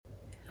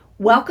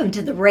Welcome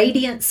to the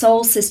Radiant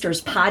Soul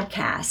Sisters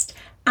podcast.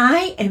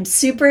 I am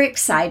super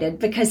excited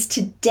because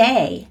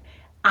today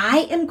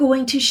I am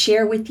going to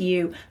share with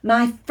you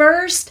my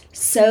first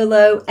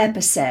solo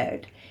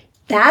episode.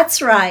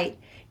 That's right,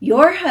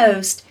 your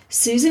host,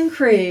 Susan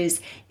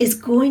Cruz, is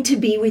going to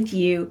be with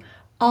you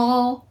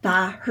all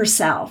by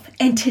herself.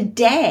 And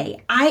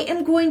today I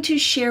am going to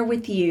share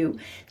with you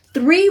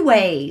 3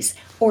 ways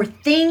or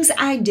things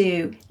I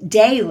do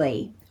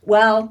daily,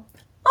 well,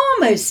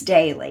 almost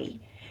daily,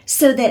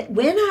 so that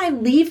when I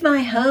leave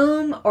my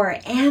home or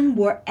am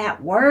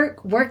at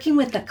work, working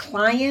with a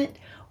client,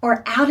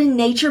 or out in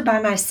nature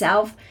by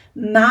myself,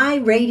 my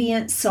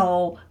radiant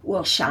soul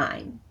will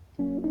shine.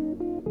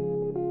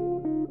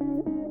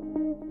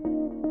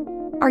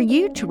 Are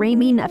you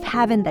dreaming of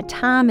having the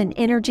time and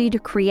energy to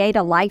create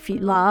a life you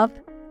love?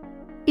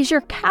 Is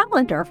your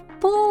calendar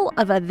full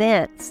of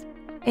events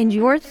and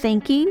you're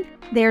thinking,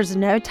 there's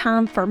no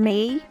time for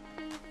me?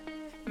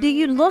 Do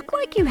you look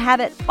like you have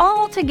it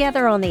all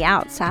together on the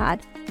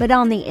outside, but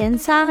on the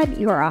inside,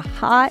 you're a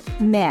hot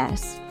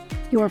mess?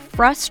 You're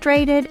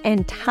frustrated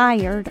and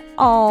tired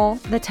all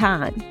the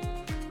time.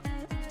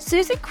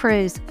 Susan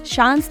Cruz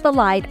shines the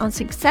light on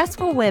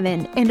successful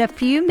women and a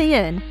few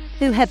men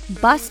who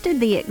have busted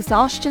the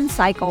exhaustion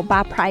cycle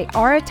by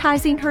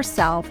prioritizing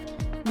herself,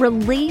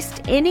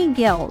 released any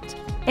guilt,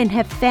 and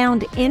have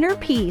found inner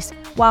peace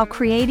while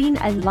creating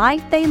a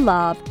life they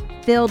love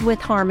filled with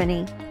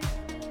harmony.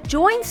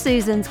 Join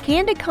Susan's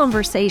candid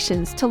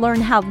conversations to learn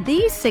how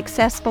these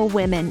successful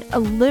women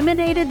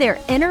illuminated their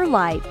inner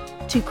light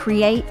to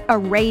create a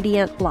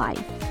radiant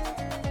life.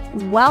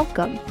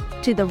 Welcome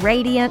to the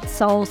Radiant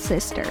Soul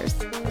Sisters.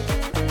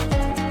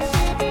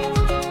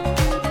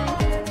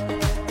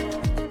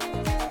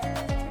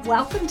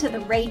 Welcome to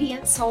the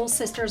Radiant Soul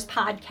Sisters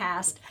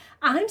podcast.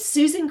 I'm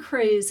Susan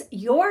Cruz,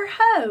 your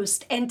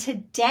host, and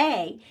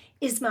today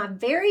is my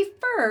very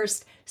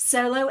first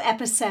solo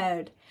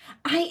episode.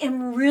 I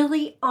am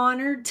really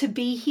honored to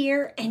be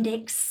here and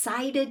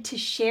excited to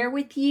share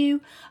with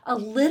you a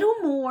little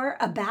more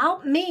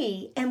about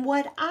me and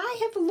what I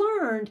have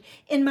learned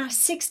in my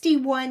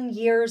 61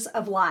 years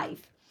of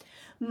life.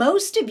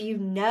 Most of you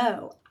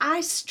know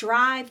I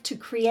strive to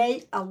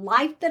create a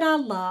life that I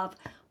love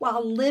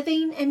while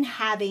living and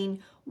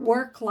having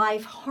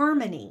work-life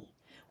harmony,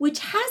 which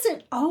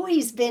hasn't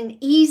always been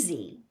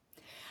easy.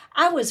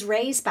 I was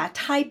raised by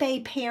type A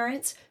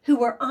parents who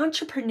were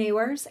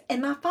entrepreneurs,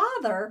 and my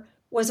father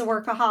was a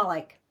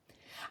workaholic.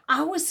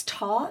 I was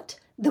taught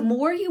the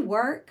more you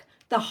work,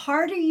 the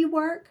harder you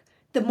work,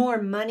 the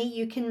more money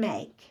you can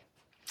make.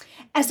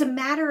 As a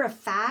matter of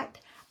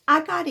fact,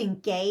 I got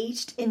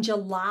engaged in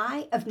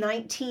July of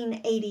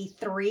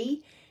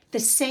 1983, the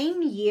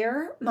same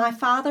year my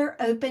father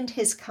opened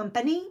his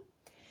company.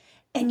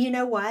 And you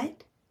know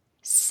what?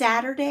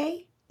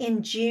 Saturday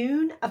in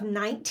June of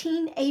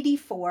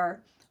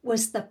 1984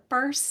 was the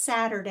first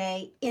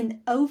Saturday in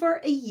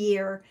over a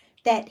year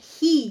that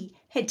he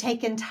had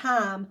taken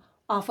time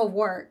off of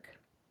work.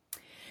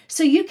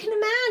 So you can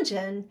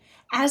imagine,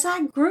 as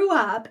I grew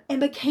up and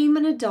became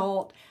an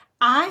adult,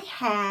 I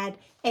had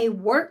a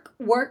work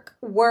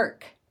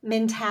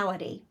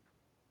mentality.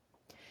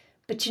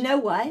 But you know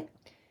what?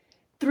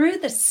 Through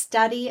the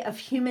study of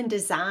human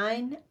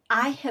design,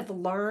 I have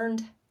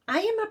learned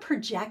I am a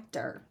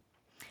projector.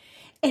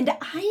 And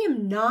I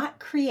am not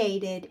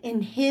created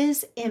in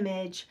his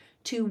image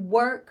to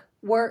work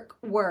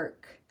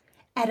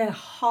at a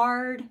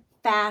hard,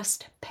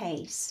 fast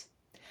pace.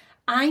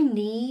 I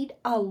need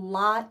a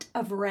lot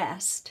of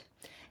rest.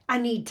 I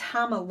need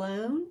time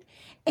alone,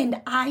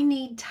 and I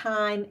need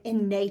time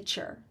in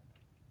nature.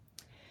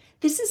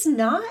 This is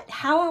not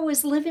how I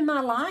was living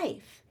my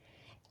life.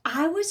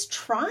 I was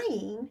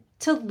trying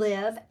to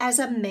live as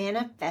a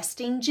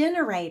manifesting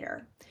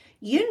generator.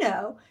 You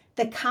know,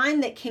 the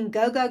kind that can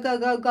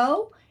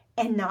go,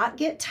 and not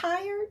get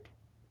tired.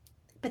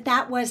 But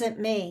that wasn't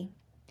me.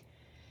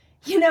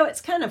 You know,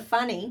 it's kind of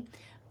funny.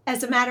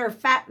 As a matter of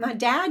fact, my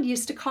dad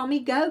used to call me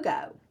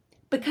Go-Go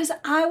because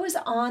I was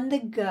on the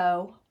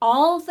go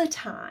all the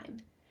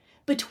time.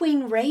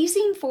 Between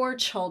raising 4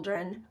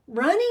 children,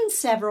 running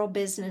several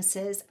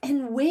businesses,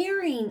 and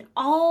wearing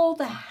all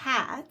the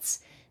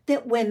hats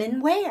that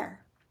women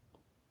wear.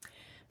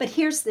 But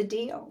here's the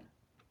deal.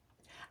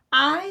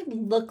 I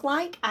look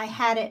like I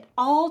had it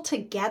all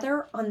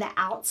together on the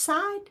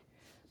outside,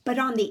 but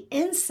on the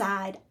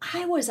inside,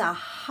 I was a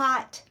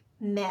hot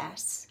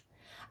mess.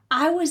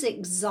 I was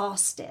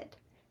exhausted,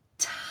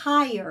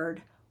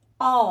 tired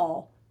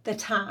all the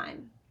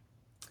time.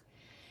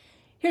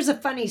 Here's a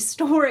funny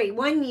story.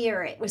 One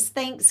year it was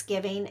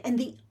Thanksgiving, and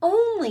the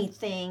only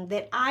thing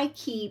that I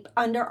keep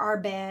under our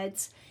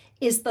beds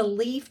is the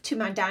leaf to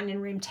my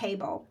dining room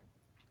table.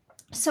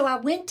 So I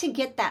went to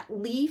get that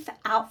leaf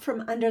out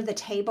from under the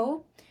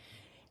table,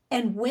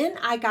 and when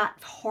I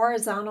got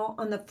horizontal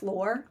on the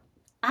floor,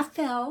 I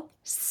fell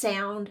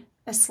sound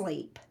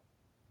asleep.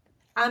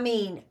 I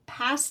mean,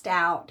 passed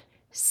out,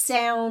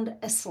 sound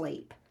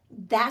asleep.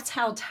 That's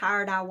how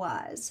tired I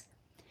was.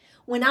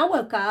 When I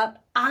woke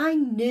up, I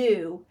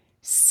knew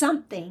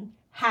something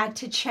had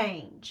to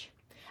change.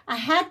 I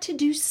had to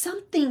do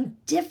something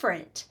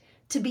different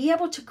to be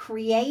able to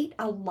create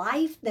a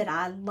life that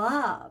I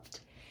loved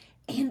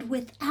and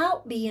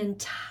without being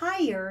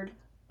tired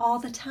all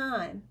the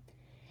time.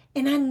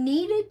 And I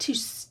needed to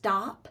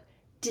stop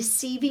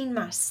deceiving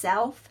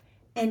myself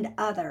and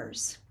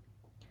others.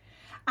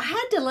 I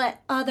had to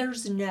let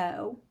others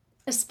know,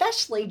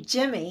 especially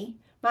Jimmy,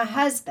 my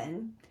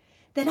husband,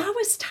 that I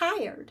was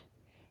tired.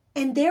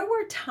 And there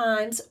were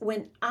times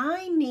when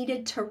I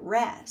needed to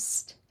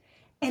rest.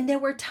 And there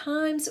were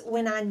times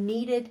when I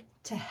needed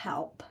to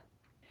help.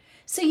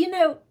 So, you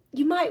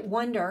might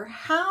wonder,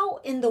 how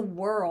in the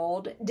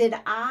world did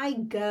I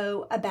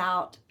go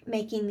about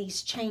making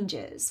these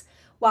changes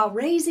while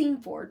raising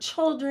 4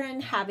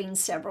 children, having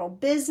several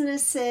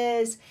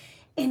businesses,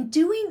 and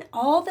doing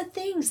all the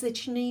things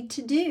that you need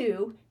to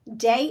do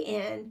day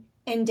in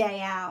and day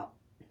out?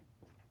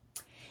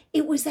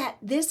 It was at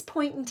this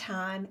point in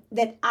time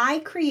that I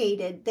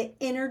created the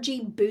energy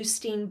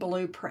boosting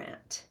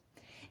blueprint.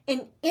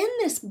 And in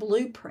this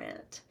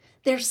blueprint,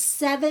 there's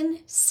 7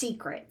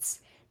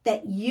 secrets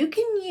that you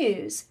can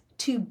use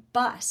to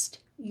bust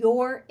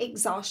your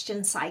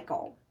exhaustion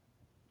cycle.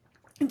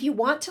 If you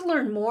want to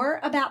learn more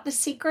about the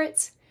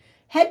secrets,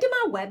 head to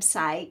my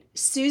website,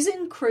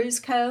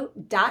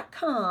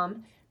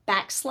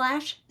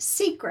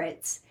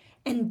 susancruzco.com/secrets,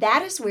 and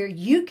that is where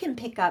you can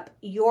pick up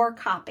your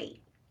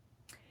copy.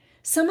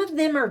 Some of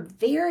them are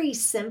very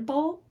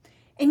simple,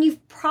 and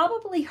you've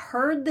probably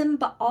heard them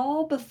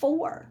all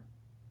before.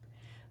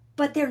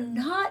 But they're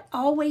not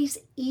always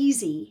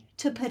easy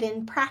to put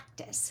in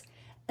practice,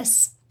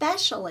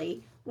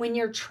 especially when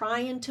you're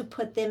trying to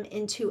put them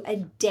into a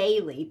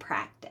daily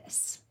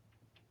practice.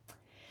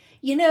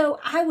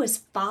 I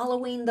was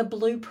following the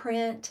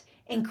blueprint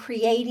and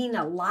creating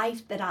a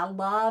life that I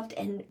loved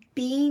and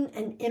being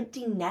an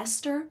empty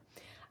nester.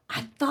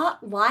 I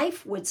thought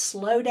life would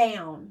slow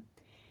down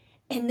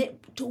and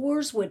that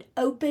doors would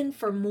open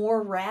for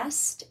more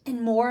rest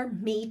and more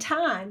me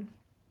time.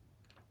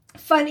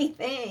 Funny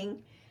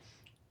thing,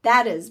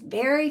 that is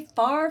very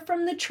far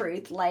from the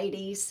truth,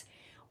 ladies.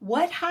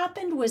 What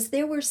happened was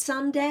there were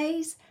some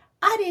days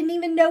I didn't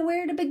even know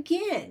where to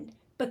begin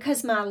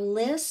because my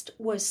list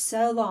was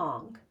so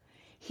long.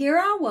 Here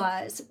I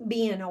was,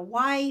 being a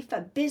wife,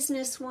 a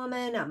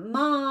businesswoman, a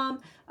mom,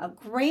 a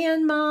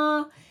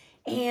grandma,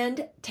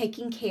 and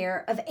taking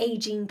care of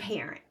aging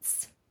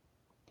parents.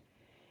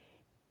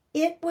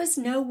 It was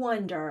no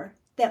wonder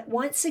that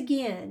once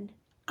again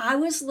I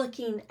was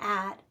looking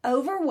at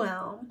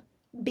overwhelm,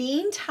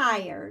 being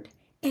tired,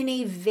 and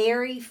a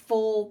very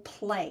full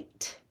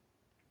plate.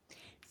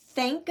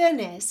 Thank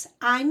goodness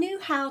I knew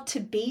how to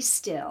be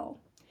still,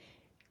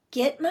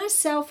 get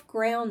myself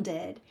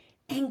grounded,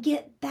 and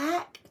get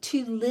back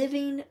to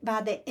living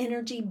by the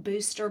Energy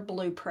Booster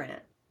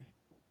Blueprint.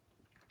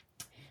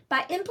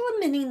 By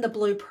implementing the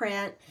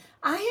blueprint,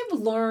 I have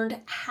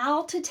learned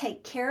how to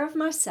take care of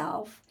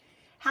myself,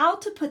 how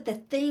to put the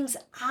things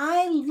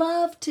I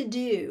love to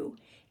do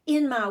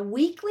in my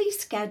weekly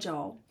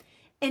schedule,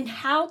 and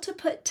how to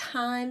put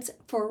times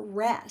for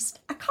rest.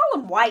 I call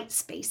them white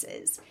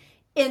spaces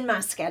in my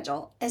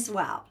schedule as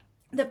well.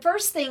 The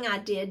first thing I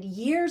did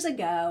years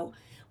ago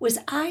was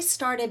I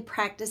started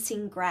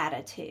practicing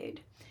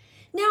gratitude.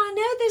 Now, I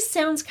know this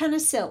sounds kind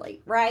of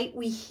silly, right?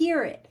 We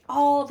hear it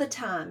all the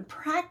time.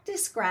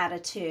 Practice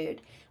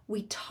gratitude.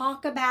 We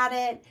talk about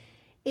it.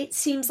 It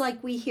seems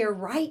like we hear,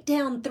 write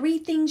down 3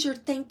 things you're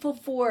thankful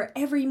for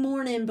every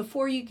morning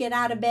before you get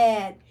out of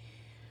bed.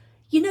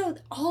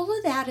 All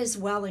of that is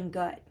well and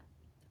good,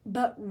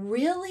 but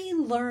really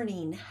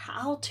learning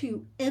how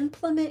to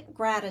implement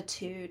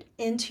gratitude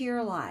into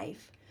your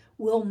life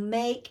will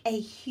make a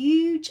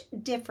huge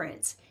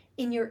difference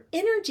in your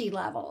energy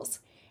levels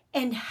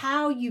and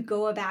how you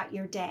go about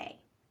your day.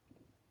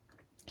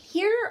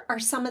 Here are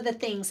some of the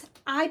things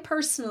I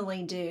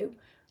personally do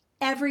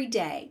every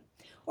day,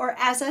 or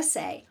as I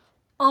say,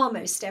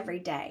 almost every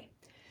day.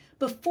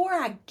 Before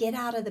I get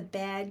out of the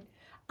bed,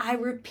 I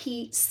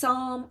repeat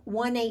Psalm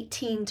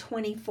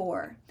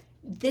 118:24.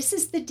 This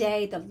is the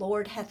day the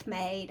Lord hath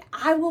made.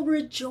 I will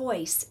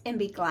rejoice and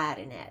be glad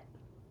in it.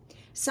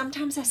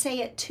 Sometimes I say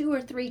it 2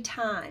 or 3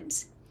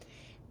 times.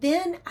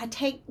 Then I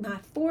take my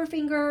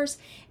forefingers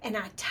and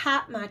I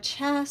tap my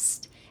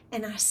chest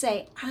and I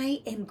say,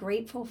 I am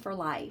grateful for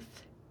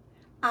life.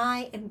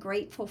 I am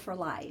grateful for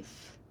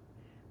life.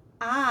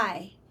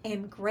 I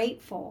am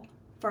grateful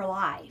for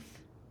life.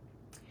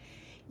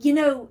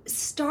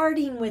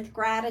 Starting with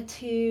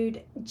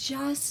gratitude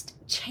just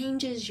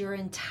changes your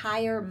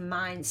entire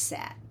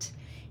mindset.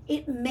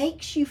 It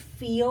makes you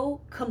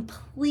feel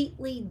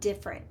completely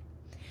different.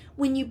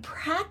 When you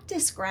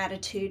practice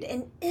gratitude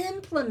and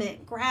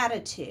implement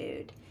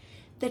gratitude,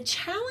 the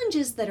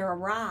challenges that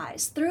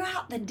arise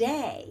throughout the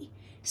day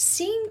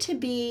seem to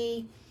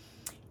be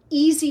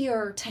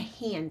easier to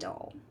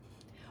handle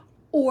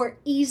or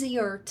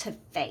easier to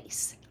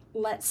face.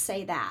 Let's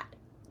say that.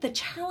 The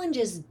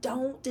challenges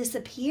don't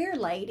disappear,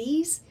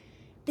 ladies.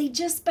 They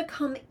just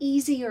become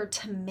easier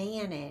to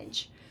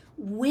manage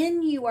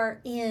when you are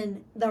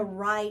in the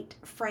right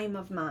frame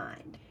of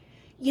mind.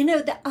 You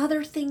know, the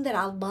other thing that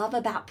I love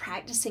about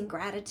practicing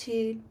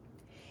gratitude,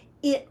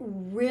 it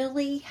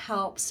really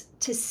helps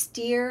to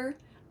steer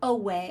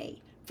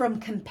away from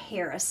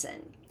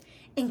comparison.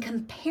 And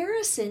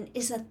comparison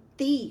is a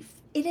thief.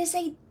 It is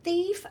a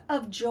thief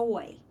of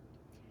joy.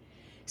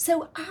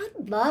 So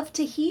I'd love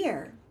to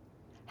hear,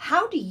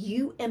 how do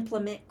you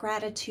implement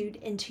gratitude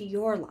into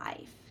your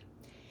life?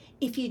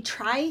 If you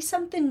try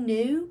something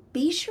new,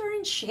 be sure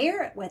and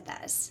share it with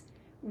us.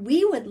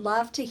 We would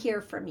love to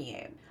hear from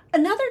you.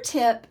 Another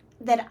tip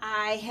that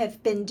I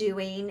have been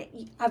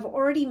doing, I've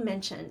already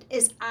mentioned,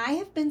 is I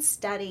have been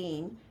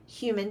studying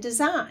human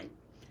design.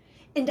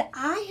 And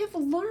I have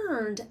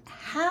learned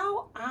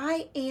how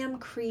I am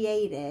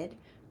created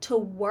to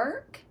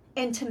work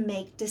and to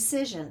make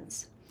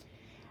decisions.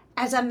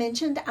 As I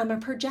mentioned, I'm a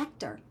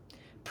projector.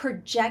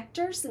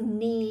 Projectors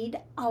need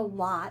a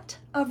lot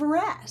of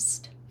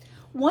rest.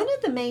 One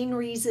of the main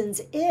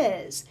reasons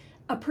is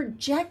a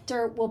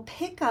projector will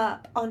pick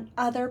up on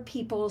other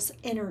people's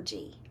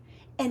energy.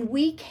 And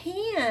we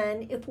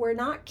can, if we're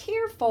not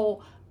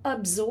careful,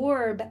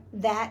 absorb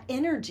that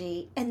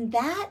energy, and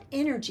that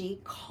energy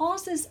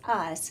causes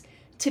us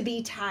to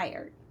be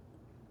tired.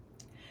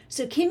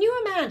 So can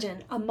you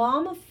imagine a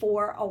mom of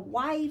 4, a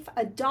wife,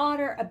 a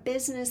daughter, a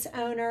business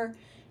owner,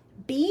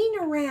 being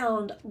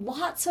around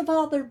lots of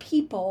other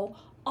people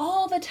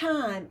all the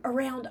time,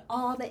 around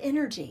all the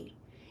energy?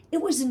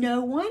 It was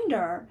no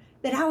wonder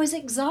that I was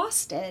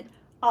exhausted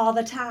all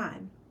the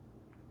time.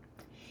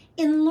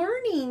 In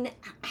learning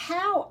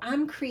how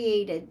I'm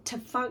created to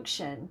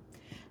function,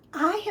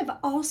 I have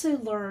also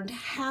learned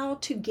how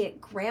to get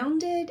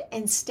grounded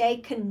and stay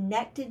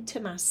connected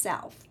to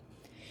myself.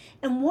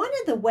 And one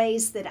of the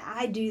ways that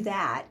I do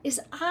that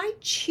is I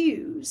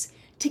choose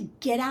to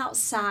get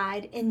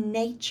outside in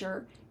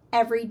nature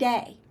every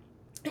day.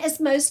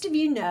 As most of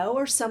you know,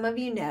 or some of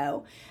you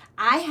know,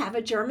 I have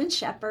a German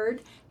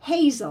Shepherd,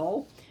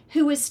 Hazel,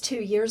 who is 2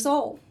 years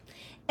old.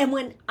 And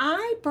when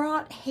I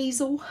brought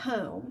Hazel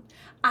home,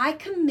 I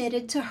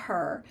committed to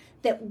her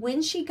that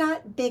when she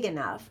got big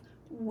enough,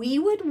 we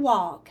would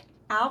walk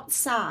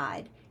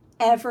outside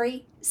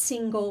every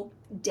single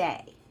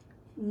day,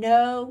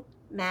 no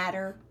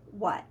matter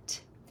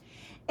what.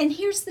 And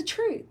here's the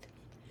truth.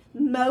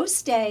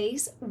 Most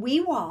days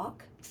we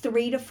walk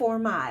 3 to 4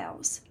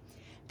 miles.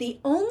 The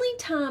only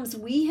times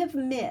we have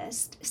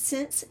missed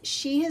since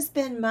she has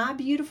been my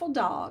beautiful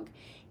dog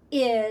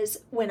is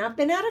when I've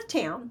been out of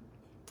town.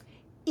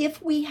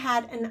 If we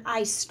had an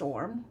ice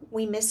storm,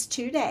 we missed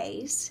 2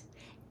 days.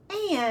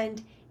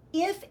 And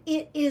if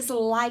it is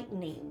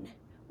lightning,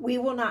 we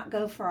will not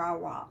go for our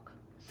walk.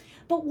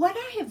 But what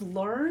I have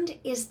learned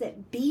is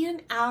that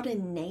being out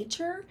in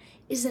nature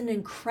is an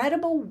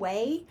incredible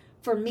way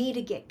for me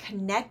to get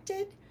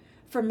connected,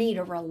 for me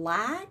to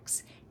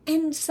relax,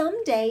 and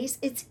some days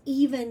it's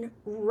even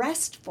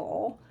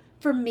restful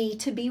for me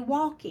to be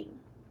walking.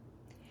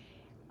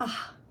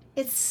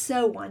 It's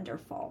so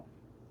wonderful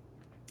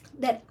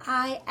that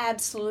I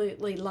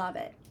absolutely love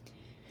it.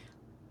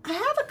 I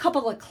have a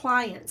couple of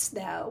clients,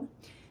 though.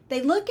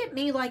 They look at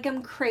me like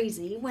I'm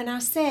crazy when I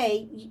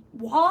say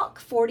walk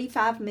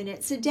 45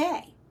 minutes a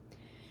day.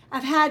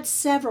 I've had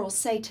several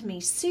say to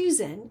me,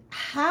 Susan,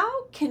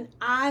 how can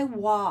I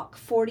walk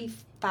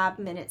 45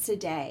 minutes a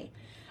day?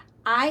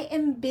 I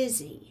am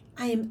busy,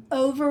 I am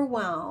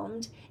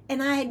overwhelmed,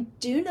 and I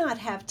do not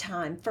have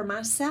time for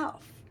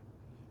myself.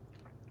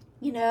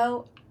 You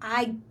know,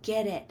 I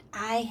get it.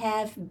 I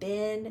have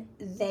been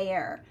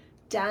there,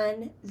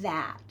 done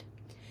that.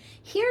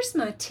 Here's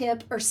my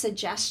tip or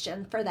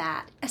suggestion for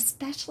that,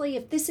 especially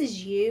if this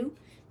is you.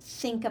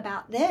 Think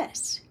about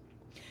this.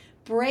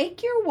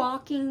 Break your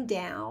walking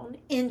down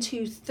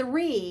into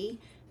 3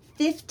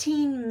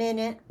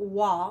 15-minute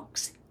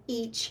walks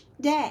each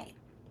day.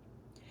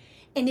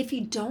 And if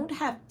you don't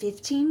have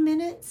 15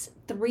 minutes,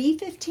 3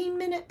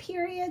 15-minute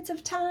periods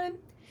of time,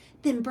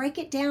 then break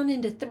it down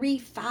into 3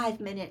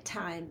 5-minute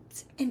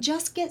times and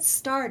just get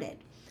started.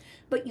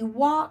 But you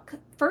walk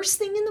first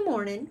thing in the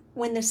morning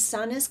when the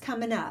sun is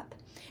coming up.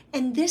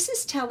 And this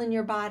is telling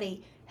your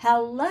body,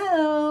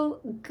 hello,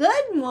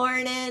 good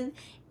morning.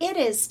 It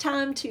is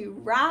time to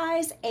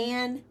rise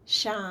and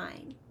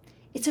shine.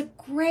 It's a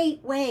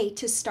great way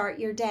to start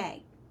your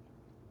day.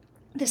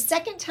 The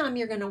second time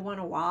you're going to want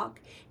to walk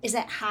is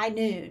at high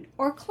noon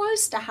or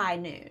close to high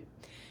noon.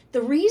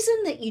 The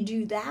reason that you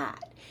do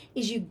that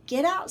is you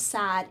get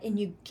outside and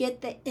you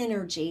get the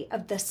energy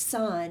of the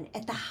sun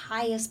at the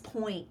highest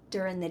point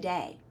during the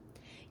day.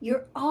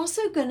 You're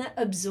also going to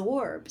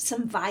absorb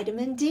some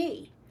vitamin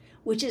D,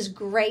 which is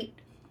great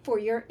for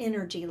your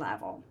energy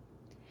level.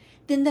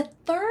 Then the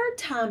third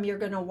time you're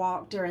going to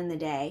walk during the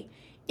day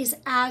is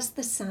as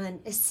the sun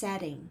is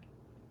setting.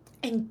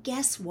 And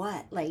guess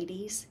what,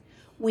 ladies?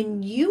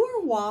 When you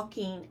are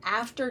walking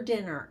after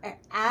dinner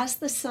as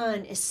the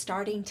sun is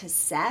starting to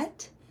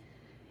set,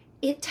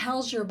 it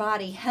tells your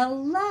body,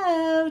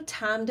 hello,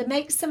 time to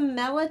make some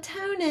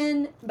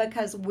melatonin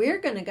because we're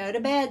going to go to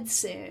bed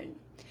soon.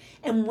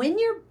 And when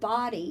your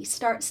body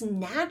starts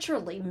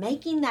naturally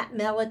making that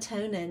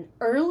melatonin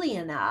early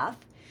enough,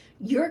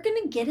 you're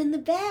going to get in the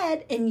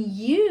bed and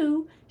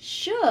you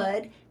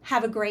should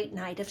have a great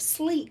night of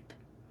sleep.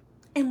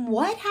 And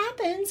what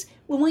happens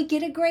when we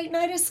get a great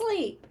night of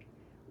sleep?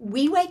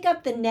 We wake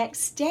up the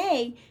next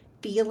day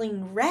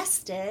feeling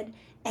rested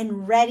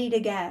and ready to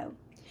go.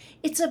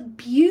 It's a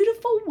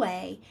beautiful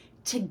way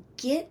to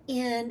get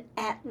in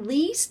at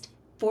least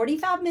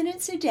 45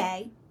 minutes a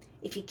day.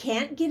 If you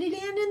can't get it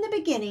in the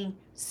beginning,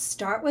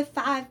 start with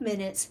 5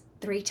 minutes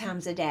 3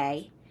 times a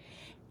day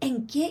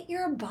and get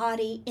your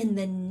body in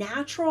the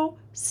natural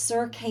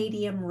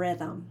circadian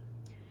rhythm.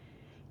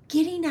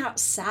 Getting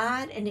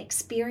outside and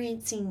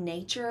experiencing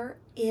nature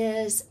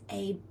is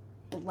a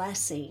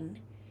blessing.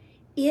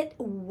 It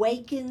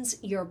awakens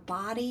your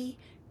body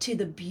to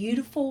the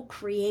beautiful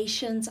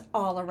creations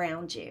all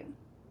around you.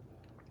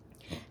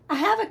 I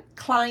have a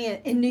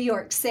client in New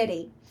York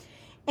City,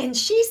 and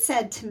she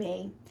said to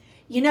me,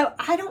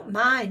 I don't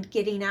mind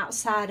getting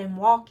outside and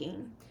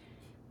walking,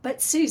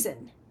 but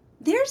Susan,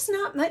 there's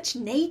not much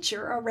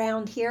nature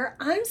around here.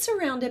 I'm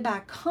surrounded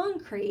by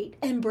concrete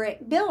and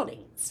brick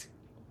buildings.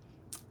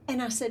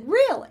 And I said,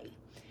 really?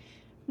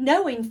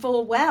 Knowing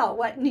full well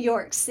what New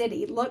York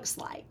City looks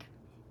like.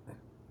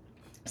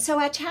 So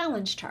I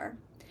challenged her.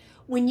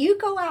 When you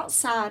go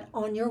outside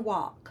on your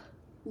walk,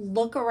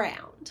 look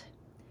around.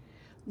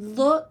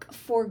 Look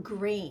for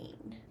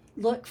green.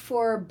 Look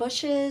for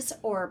bushes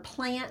or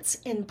plants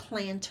in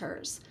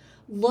planters.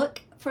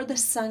 Look for the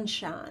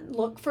sunshine.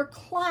 Look for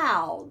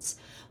clouds.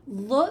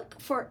 Look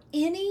for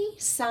any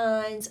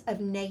signs of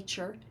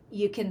nature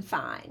you can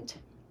find.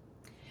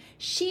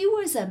 She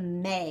was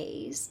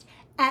amazed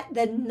at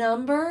the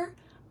number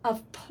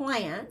of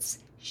plants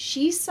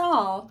she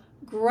saw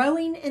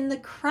growing in the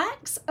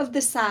cracks of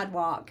the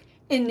sidewalk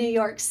in New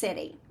York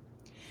City.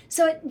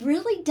 So it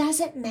really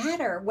doesn't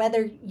matter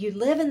whether you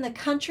live in the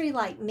country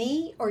like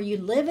me or you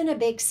live in a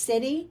big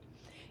city,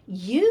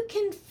 you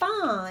can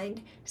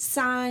find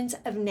signs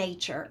of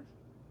nature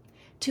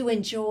to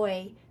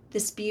enjoy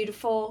this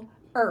beautiful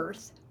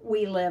earth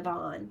we live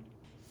on.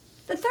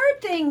 The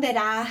third thing that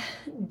I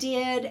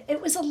did,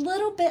 it was a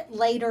little bit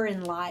later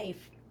in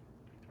life.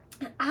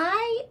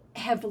 I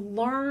have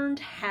learned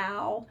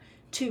how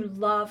to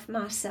love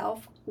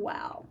myself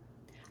well.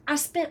 I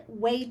spent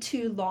way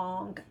too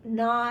long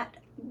not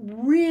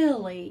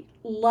really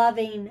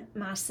loving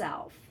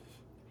myself.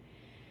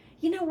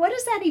 What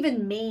does that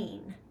even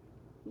mean?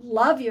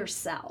 Love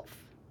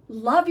yourself.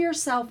 Love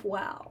yourself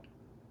well.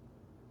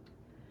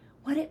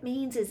 What it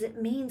means is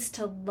it means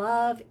to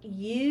love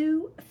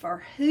you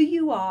for who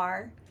you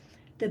are,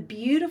 the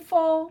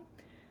beautiful,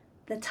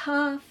 the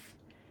tough,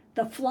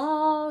 the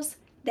flaws,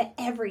 the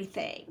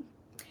everything.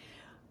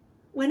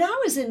 When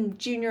I was in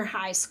junior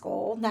high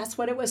school, that's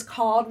what it was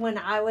called when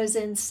I was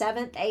in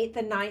 7th, 8th,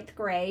 and 9th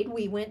grade,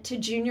 we went to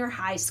junior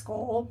high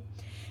school.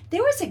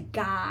 There was a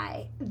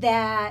guy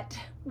that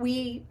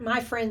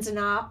my friends and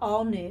I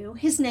all knew.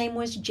 His name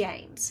was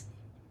James.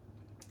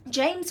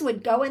 James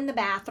would go in the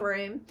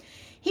bathroom.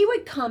 He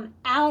would come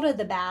out of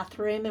the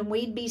bathroom and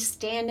we'd be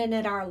standing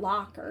at our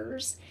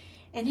lockers.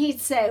 And he'd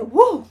say,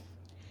 "Whoa,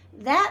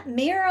 that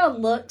mirror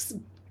looks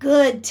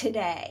good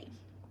today."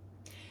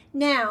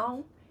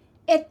 Now,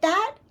 at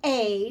that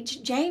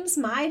age, James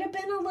might have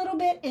been a little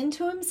bit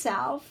into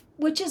himself,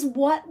 which is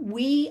what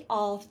we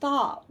all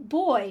thought.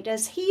 Boy,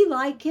 does he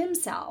like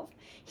himself.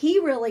 He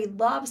really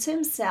loves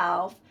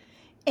himself.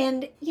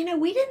 And,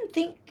 we didn't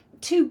think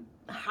too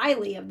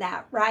highly of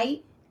that,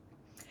 right?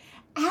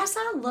 As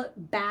I look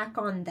back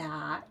on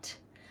that,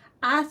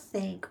 I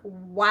think,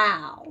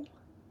 wow,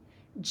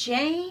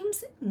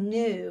 James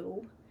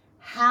knew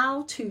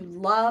how to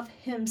love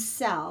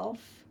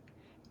himself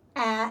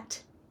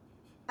at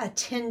a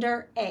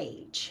tender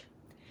age,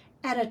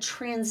 at a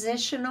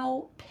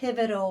transitional,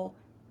 pivotal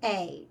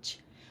age.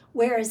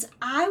 Whereas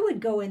I would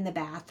go in the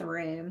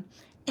bathroom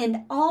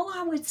and all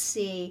I would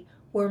see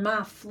were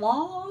my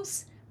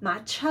flaws, my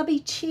chubby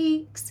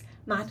cheeks,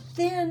 my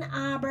thin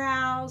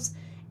eyebrows,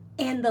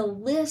 and the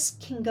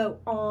list can go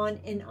on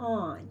and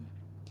on.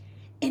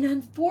 And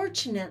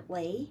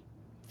unfortunately,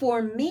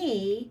 for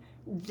me,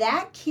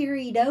 that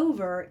carried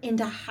over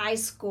into high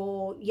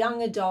school,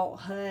 young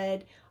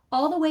adulthood,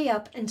 all the way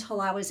up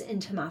until I was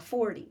into my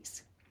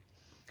 40s.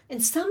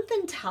 And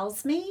something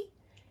tells me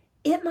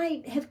it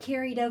might have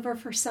carried over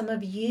for some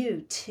of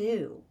you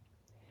too.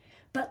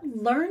 But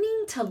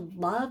learning to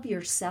love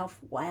yourself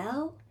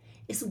well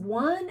is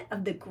one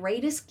of the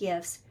greatest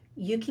gifts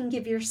you can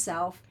give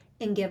yourself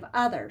and give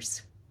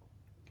others.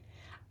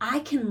 I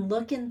can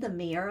look in the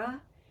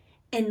mirror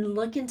and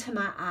look into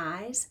my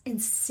eyes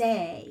and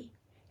say,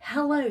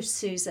 "Hello,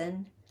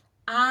 Susan,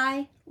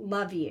 I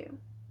love you."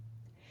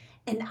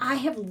 And I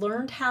have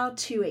learned how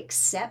to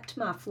accept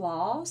my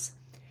flaws,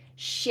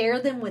 share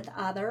them with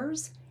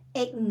others,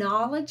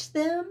 acknowledge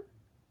them,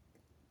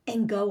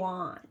 and go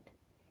on.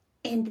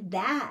 And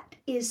that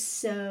is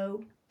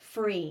so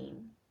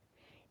freeing.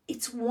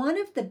 It's one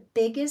of the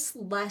biggest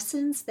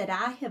lessons that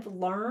I have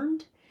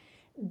learned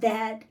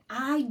that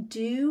I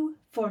do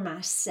for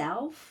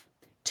myself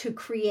to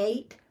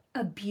create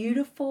a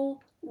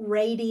beautiful,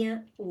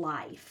 radiant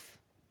life.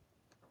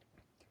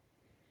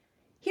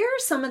 Here are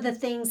some of the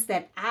things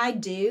that I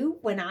do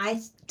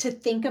to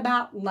think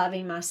about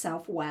loving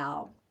myself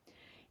well.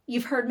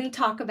 You've heard me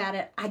talk about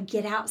it. I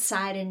get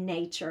outside in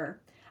nature.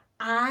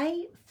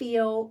 I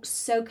feel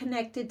so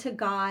connected to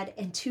God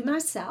and to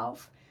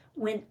myself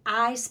when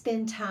I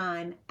spend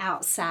time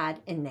outside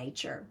in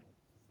nature.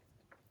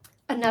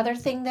 Another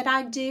thing that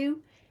I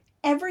do,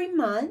 every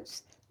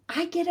month,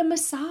 I get a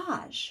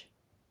massage.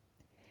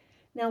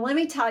 Now, let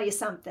me tell you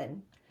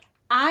something.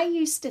 I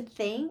used to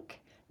think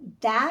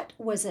that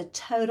was a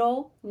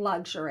total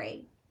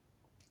luxury.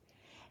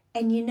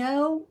 And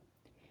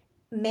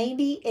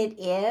maybe it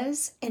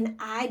is, and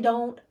I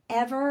don't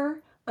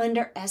ever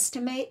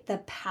underestimate the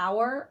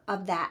power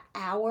of that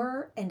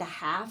hour and a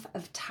half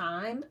of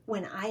time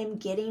when I am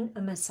getting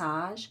a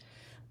massage,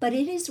 but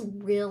it is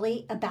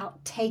really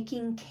about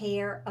taking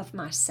care of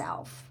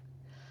myself,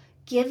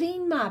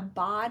 giving my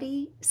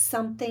body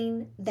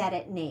something that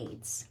it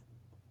needs.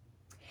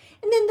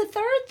 And then the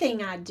third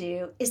thing I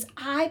do is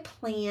I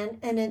plan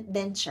an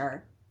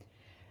adventure.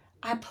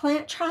 I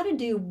try to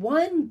do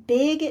one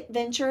big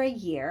adventure a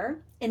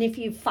year. And if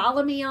you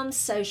follow me on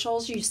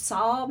socials, you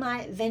saw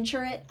my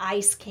adventure at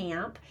Ice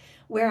Camp,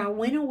 where I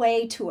went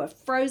away to a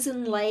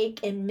frozen lake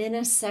in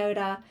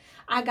Minnesota.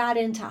 I got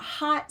into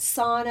hot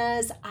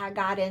saunas. I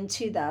got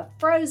into the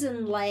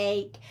frozen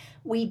lake.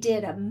 We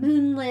did a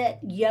moonlit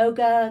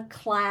yoga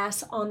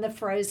class on the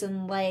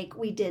frozen lake.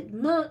 We did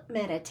monk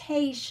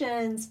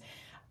meditations.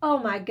 Oh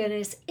my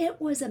goodness,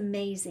 it was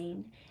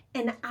amazing.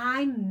 And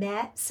I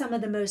met some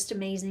of the most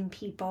amazing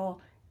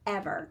people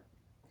ever.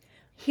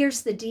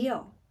 Here's the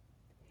deal.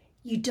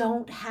 You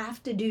don't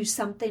have to do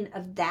something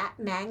of that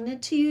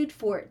magnitude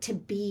for it to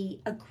be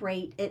a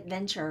great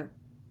adventure.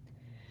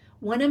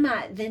 One of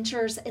my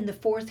adventures in the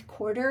fourth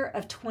quarter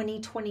of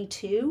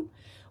 2022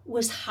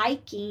 was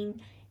hiking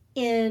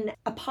in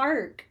a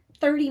park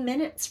 30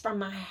 minutes from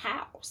my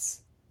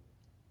house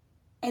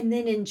and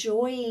then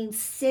enjoying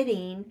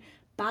sitting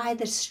by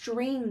the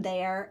stream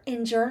there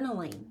and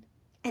journaling.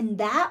 And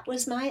that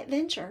was my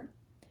adventure.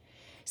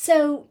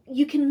 So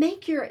you can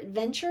make your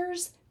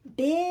adventures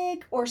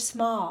big or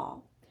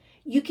small.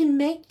 You can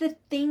make the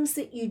things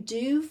that you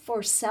do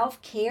for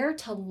self-care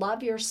to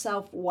love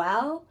yourself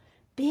well,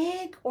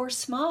 big or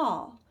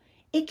small.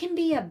 It can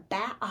be a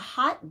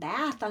hot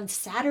bath on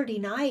Saturday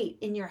night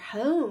in your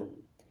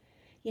home.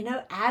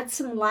 Add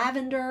some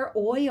lavender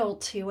oil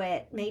to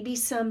it, maybe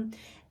some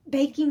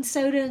baking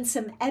soda and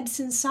some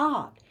Epsom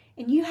salt.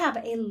 And you have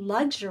a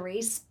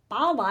luxury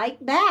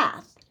spa-like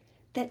bath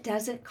that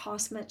doesn't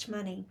cost much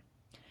money.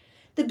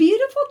 The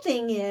beautiful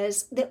thing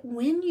is that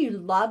when you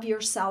love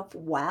yourself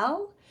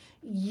well,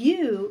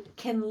 you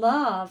can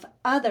love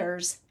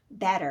others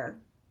better.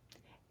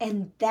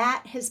 And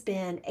that has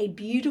been a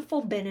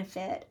beautiful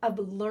benefit of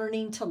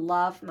learning to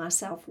love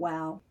myself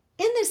well.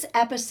 In this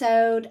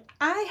episode,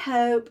 I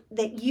hope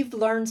that you've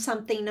learned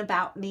something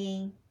about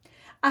me.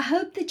 I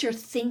hope that you're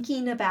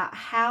thinking about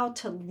how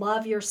to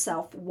love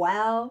yourself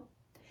well.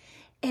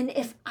 And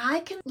if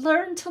I can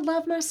learn to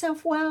love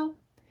myself well,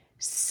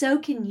 so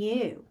can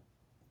you.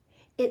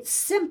 It's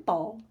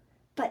simple,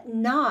 but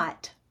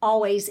not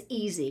always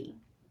easy.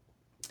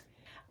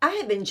 I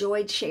have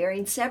enjoyed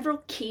sharing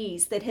several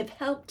keys that have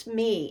helped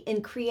me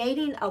in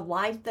creating a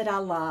life that I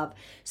love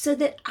so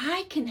that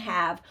I can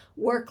have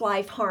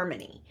work-life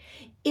harmony.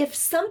 If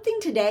something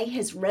today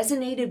has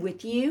resonated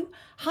with you,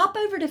 hop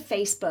over to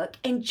Facebook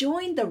and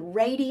join the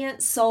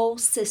Radiant Soul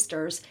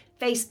Sisters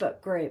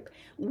Facebook group.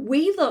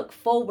 We look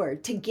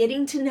forward to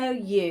getting to know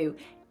you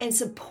and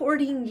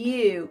supporting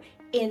you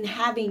in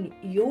having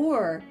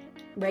your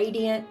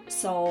radiant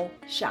soul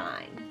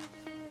shine.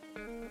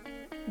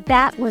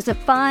 That was a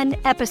fun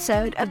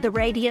episode of the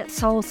Radiant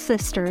Soul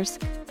Sisters.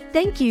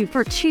 Thank you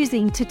for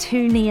choosing to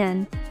tune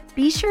in.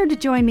 Be sure to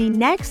join me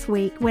next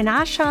week when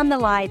I shine the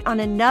light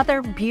on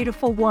another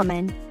beautiful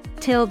woman.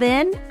 Till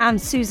then, I'm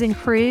Susan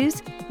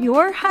Cruz,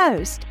 your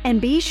host, and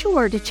be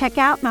sure to check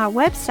out my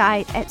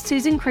website at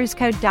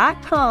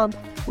susancruzco.com,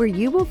 where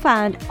you will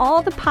find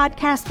all the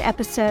podcast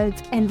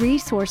episodes and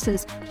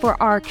resources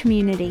for our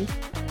community.